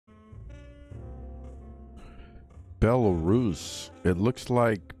Belarus. It looks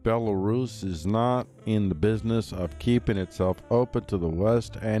like Belarus is not in the business of keeping itself open to the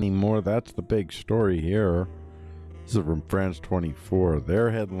West anymore. That's the big story here. This is from France 24.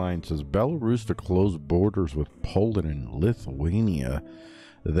 Their headline says Belarus to close borders with Poland and Lithuania.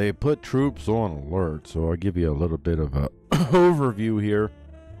 They put troops on alert. So I'll give you a little bit of an overview here.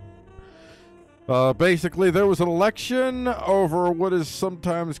 Basically, there was an election over what is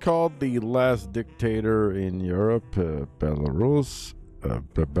sometimes called the last dictator in Europe, Belarus.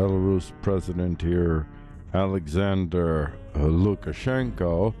 The Belarus president here, Alexander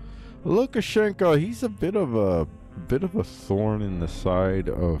Lukashenko. Lukashenko, he's a bit of a thorn in the side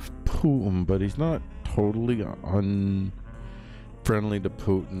of Putin, but he's not totally unfriendly to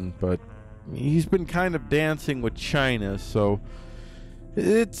Putin. But he's been kind of dancing with China, so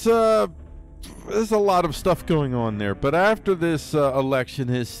it's there's a lot of stuff going on there. But after this election,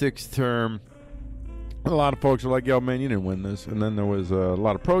 his sixth term, a lot of folks are like, yo, man, you didn't win this. And then there was a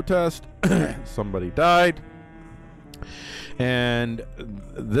lot of protest. Somebody died. And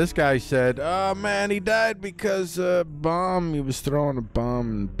this guy said, oh, man, he died because he was throwing a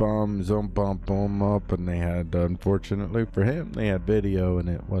bomb and bombed his own bomb up. And they had, unfortunately for him, they had video and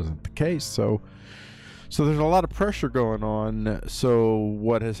it wasn't the case. So there's a lot of pressure going on. So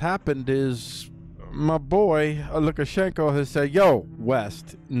what has happened is my boy Lukashenko has said, yo,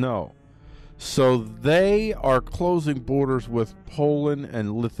 West, no. So they are closing borders with Poland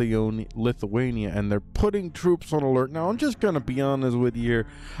and Lithuania, and they're putting troops on alert. Now, I'm just going to be honest with you here.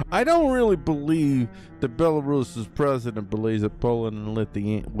 I don't really believe that Belarus's president believes that Poland and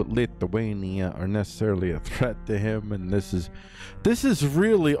Lithuania are necessarily a threat to him, and this is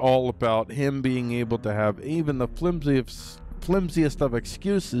really all about him being able to have even the flimsiest of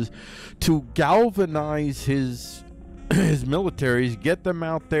excuses to galvanize his militaries, get them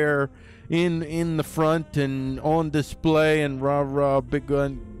out there in the front and on display and rah big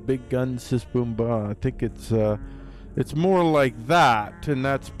guns sis boom bah. I think it's more like that, and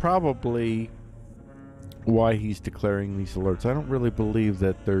that's probably why he's declaring these alerts. I don't really believe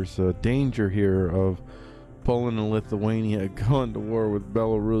that there's a danger here of Poland and Lithuania going to war with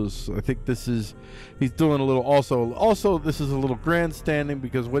Belarus. I think he's doing a little also this is a little grandstanding,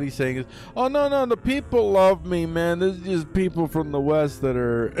 because what he's saying is, oh no, the people love me, man. There's just people from the West that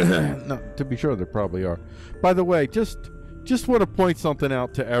are no, to be sure there probably are. By the way, just want to point something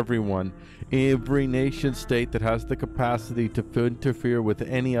out to everyone. Every nation state that has the capacity to interfere with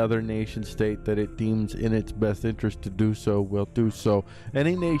any other nation state that it deems in its best interest to do so will do so.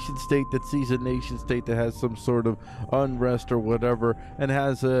 Any nation state that sees a nation state that has some sort of unrest or whatever and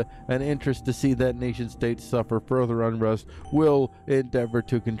has an interest to see that nation state suffer further unrest will endeavor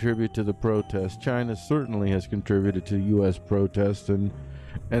to contribute to the protest. China certainly has contributed to U.S. protests, and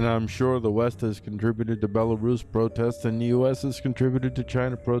I'm sure the West has contributed to Belarus protests, and the U.S. has contributed to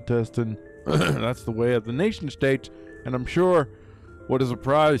China protests, and that's the way of the nation states. And I'm sure, what a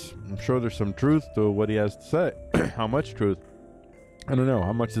surprise, I'm sure there's some truth to what he has to say. How much truth? I don't know.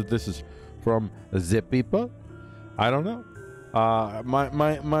 How much of this is from the people? I don't know.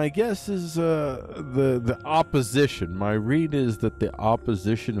 My guess is the opposition. My read is that the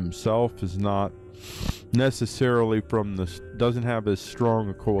opposition himself is not necessarily doesn't have as strong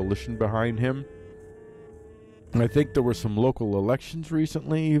a coalition behind him. I think there were some local elections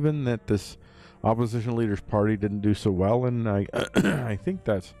recently even that this opposition leader's party didn't do so well, and I think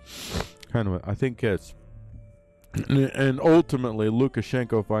that's kind of and ultimately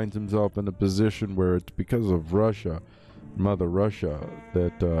Lukashenko finds himself in a position where it's because of Russia, Mother Russia,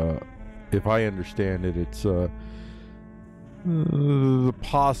 that if I understand it, it's the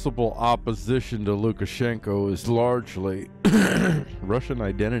possible opposition to Lukashenko is largely Russian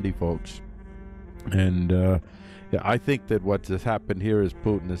identity, folks. And yeah, I think that what has happened here is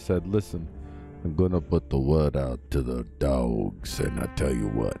Putin has said, listen, I'm going to put the word out to the dogs, and I tell you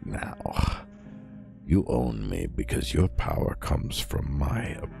what now, you own me because your power comes from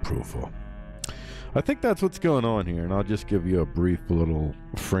my approval. I think that's what's going on here, and I'll just give you a brief little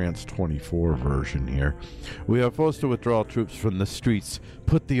France 24 version here. We are forced to withdraw troops from the streets,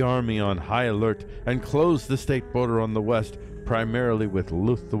 put the army on high alert, and close the state border on the west, primarily with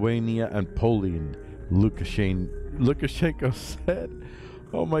Lithuania and Poland, Lukashenko said.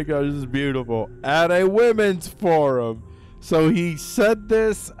 Oh my gosh, this is beautiful. At a women's forum. So he said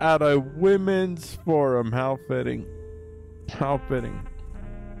this at a women's forum. How fitting. How fitting.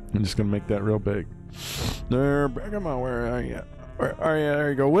 I'm just going to make that real big. There, come on, where are you? Where are you? There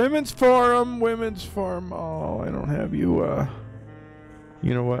you go. Women's forum, women's forum. Oh, I don't have you,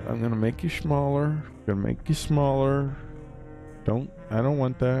 you know what? I'm going to make you smaller. I'm going to make you smaller. I don't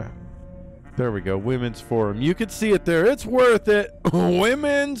want that. There we go. Women's Forum. You can see it there. It's worth it.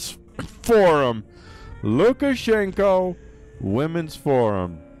 Women's Forum. Lukashenko. Women's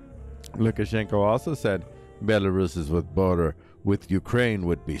Forum. Lukashenko also said Belarus's border with Ukraine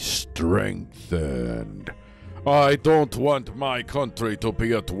would be strengthened. I don't want my country to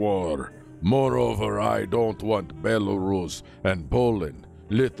be at war. Moreover, I don't want Belarus and Poland,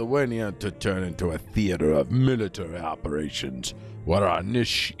 Lithuania to turn into a theater of military operations where our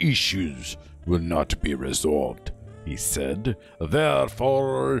niche issues will not be resolved, he said.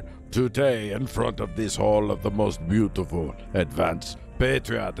 Therefore, today, in front of this hall of the most beautiful, advanced,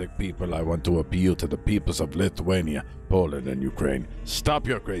 patriotic people, I want to appeal to the peoples of Lithuania, Poland, and Ukraine. Stop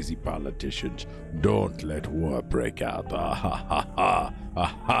your crazy politicians. Don't let war break out. Ah ha ha ha.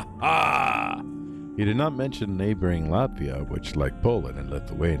 Ah ha ha. He did not mention neighboring Latvia, which, like Poland and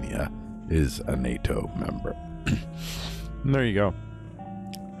Lithuania, is a NATO member. And there you go.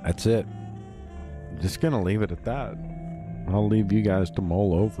 That's it. I'm just going to leave it at that. I'll leave you guys to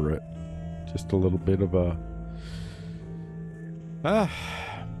mull over it. Just a little bit of a...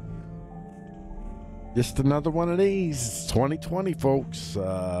 just another one of these. It's 2020, folks.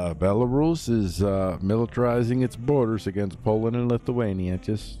 Belarus is militarizing its borders against Poland and Lithuania.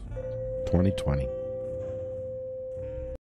 Just 2020.